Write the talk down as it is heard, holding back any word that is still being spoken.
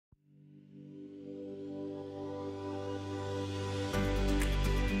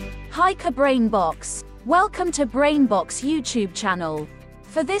Hi Brainbox. Welcome to Brainbox YouTube channel.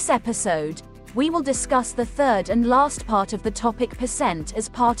 For this episode, we will discuss the third and last part of the topic percent as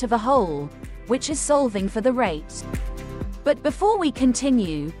part of a whole, which is solving for the rate. But before we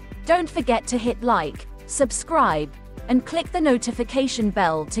continue, don't forget to hit like, subscribe, and click the notification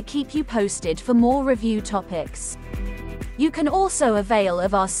bell to keep you posted for more review topics. You can also avail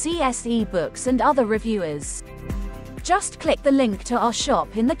of our CSE books and other reviewers. Just click the link to our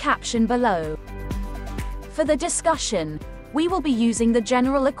shop in the caption below. For the discussion, we will be using the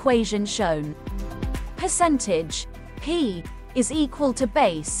general equation shown. Percentage, P, is equal to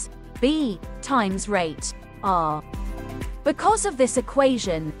base, B, times rate, R. Because of this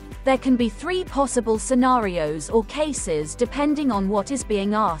equation, there can be three possible scenarios or cases depending on what is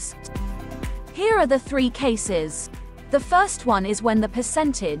being asked. Here are the three cases. The first one is when the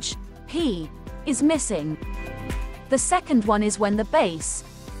percentage, P, is missing. The second one is when the base,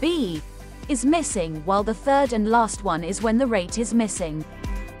 B, is missing, while the third and last one is when the rate is missing.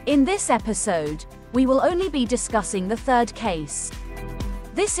 In this episode, we will only be discussing the third case.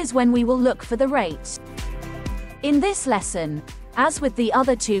 This is when we will look for the rate. In this lesson, as with the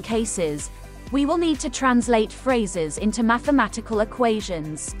other two cases, we will need to translate phrases into mathematical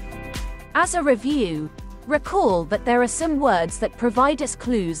equations. As a review, recall that there are some words that provide us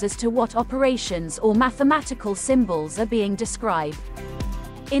clues as to what operations or mathematical symbols are being described.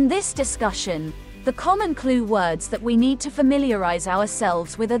 In this discussion, the common clue words that we need to familiarize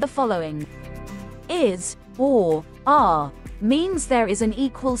ourselves with are the following. Is, or, are, means there is an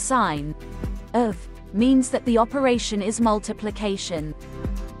equal sign. Of, means that the operation is multiplication.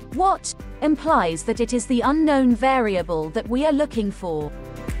 What, implies that it is the unknown variable that we are looking for.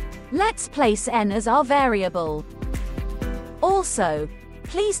 Let's place n as our variable. Also,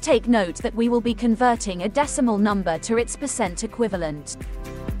 please take note that we will be converting a decimal number to its percent equivalent.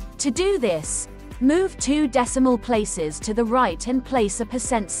 To do this, move 2 decimal places to the right and place a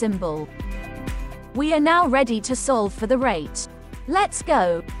percent symbol. We are now ready to solve for the rate. Let's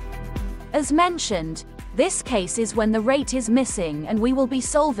go. As mentioned, this case is when the rate is missing and we will be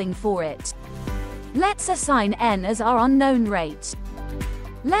solving for it. Let's assign n as our unknown rate.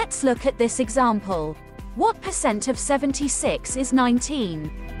 Let's look at this example. What percent of 76 is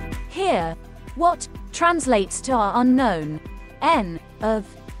 19? Here, what translates to our unknown. N of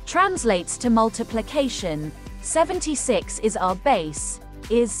translates to multiplication. 76 is our base.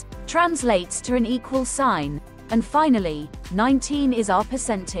 Is translates to an equal sign. And finally, 19 is our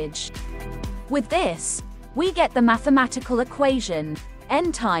percentage. With this, we get the mathematical equation,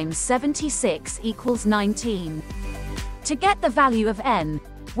 n times 76 equals 19. To get the value of n,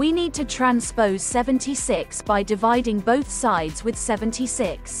 we need to transpose 76 by dividing both sides with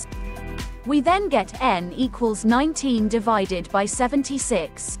 76. We then get n equals 19 divided by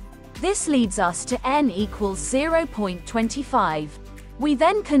 76. This leads us to n equals 0.25. We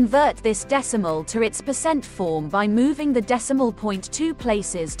then convert this decimal to its percent form by moving the decimal point 2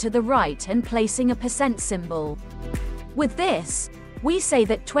 places to the right and placing a percent symbol. With this, we say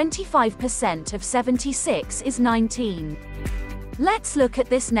that 25% of 76 is 19. Let's look at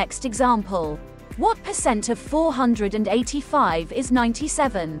this next example. What percent of 485 is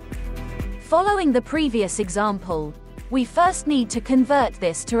 97? Following the previous example, we first need to convert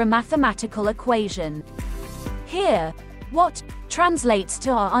this to a mathematical equation. Here, what translates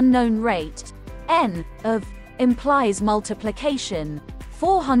to our unknown rate. N of implies multiplication.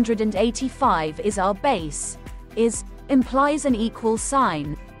 485 is our base. Is implies an equal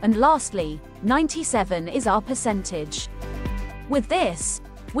sign. And lastly, 97 is our percentage. With this,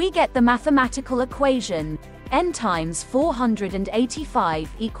 we get the mathematical equation, n times 485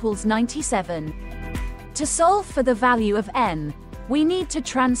 equals 97. To solve for the value of n, we need to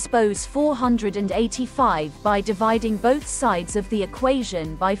transpose 485 by dividing both sides of the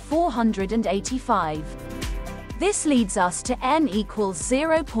equation by 485. This leads us to n equals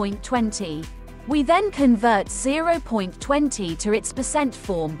 0.20. We then convert 0.20 to its percent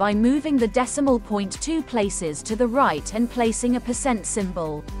form by moving the decimal point 2 places to the right and placing a percent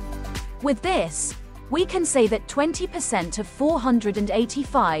symbol. With this, we can say that 20% of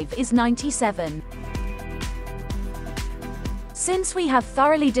 485 is 97. Since we have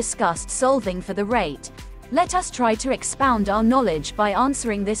thoroughly discussed solving for the rate, let us try to expound our knowledge by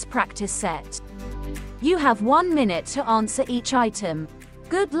answering this practice set. You have 1 minute to answer each item.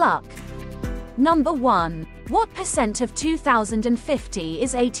 Good luck! Number 1. What percent of 2050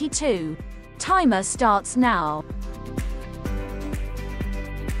 is 82? Timer starts now.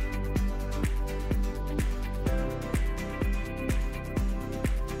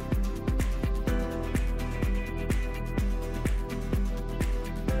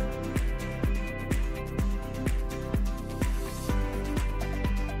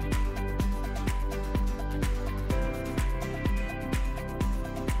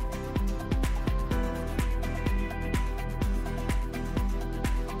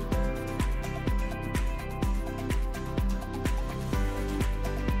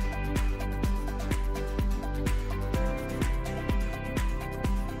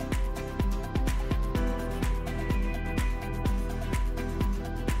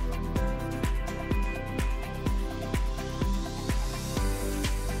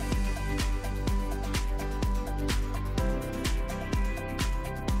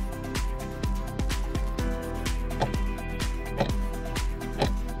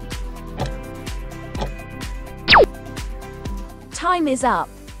 Time is up.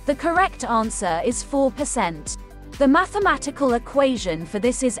 The correct answer is 4%. The mathematical equation for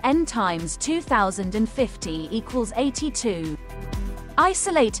this is n times 2050 equals 82.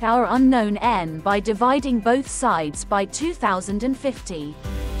 Isolate our unknown n by dividing both sides by 2050.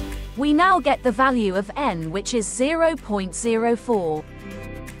 We now get the value of n, which is 0.04.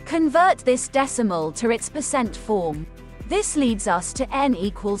 Convert this decimal to its percent form. This leads us to n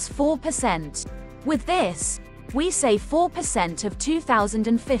equals 4%. With this, we say 4% of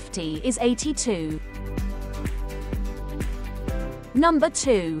 2050 is 82. Number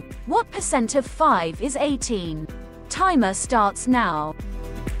 2. What percent of 5 is 18? Timer starts now.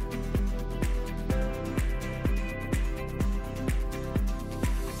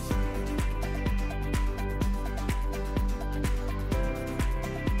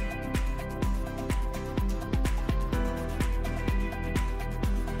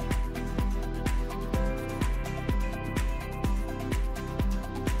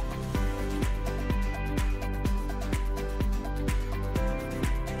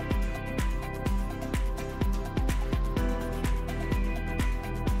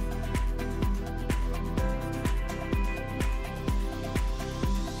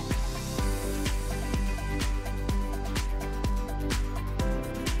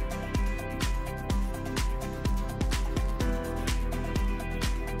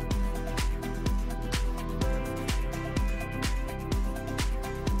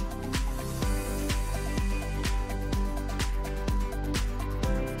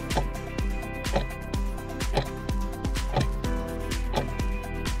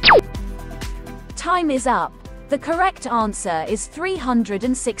 Time is up. The correct answer is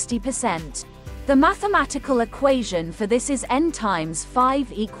 360%. The mathematical equation for this is n times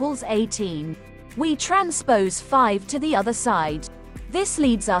 5 equals 18. We transpose 5 to the other side. This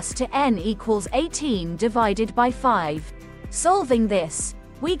leads us to n equals 18 divided by 5. Solving this,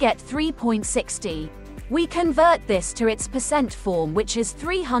 we get 3.60. We convert this to its percent form, which is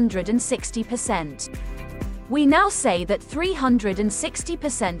 360%. We now say that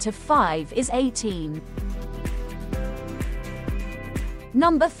 360% of 5 is 18.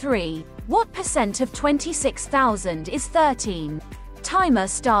 Number 3. What percent of 26,000 is 13? Timer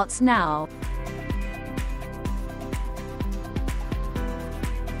starts now.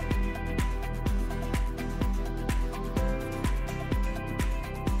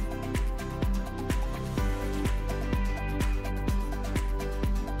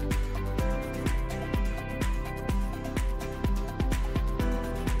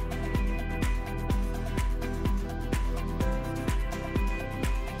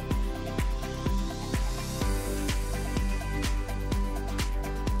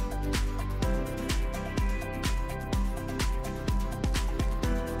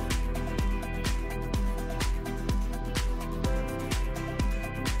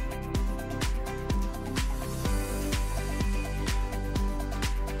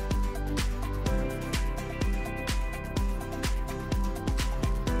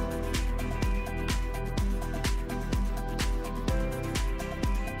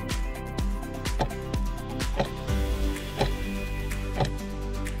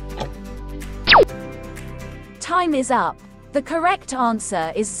 Time is up. The correct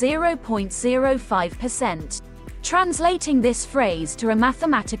answer is 0.05%. Translating this phrase to a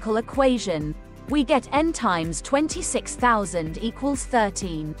mathematical equation, we get n times 26,000 equals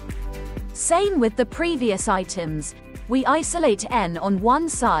 13. Same with the previous items, we isolate n on one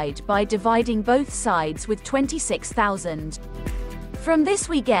side by dividing both sides with 26,000. From this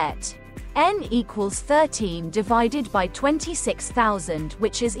we get n equals 13 divided by 26,000,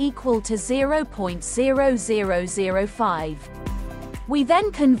 which is equal to 0.0005. We then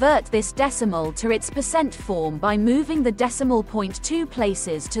convert this decimal to its percent form by moving the decimal point 2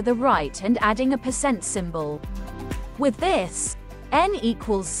 places to the right and adding a percent symbol. With this, n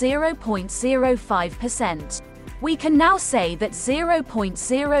equals 0.05%. We can now say that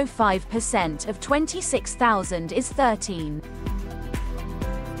 0.05% of 26,000 is 13.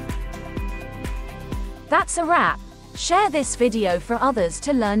 That's a wrap. Share this video for others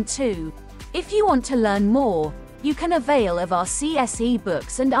to learn too. If you want to learn more, you can avail of our CSE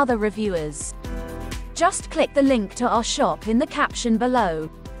books and other reviewers. Just click the link to our shop in the caption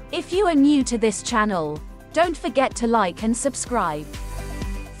below. If you are new to this channel, don't forget to like and subscribe.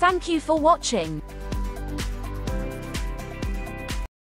 Thank you for watching.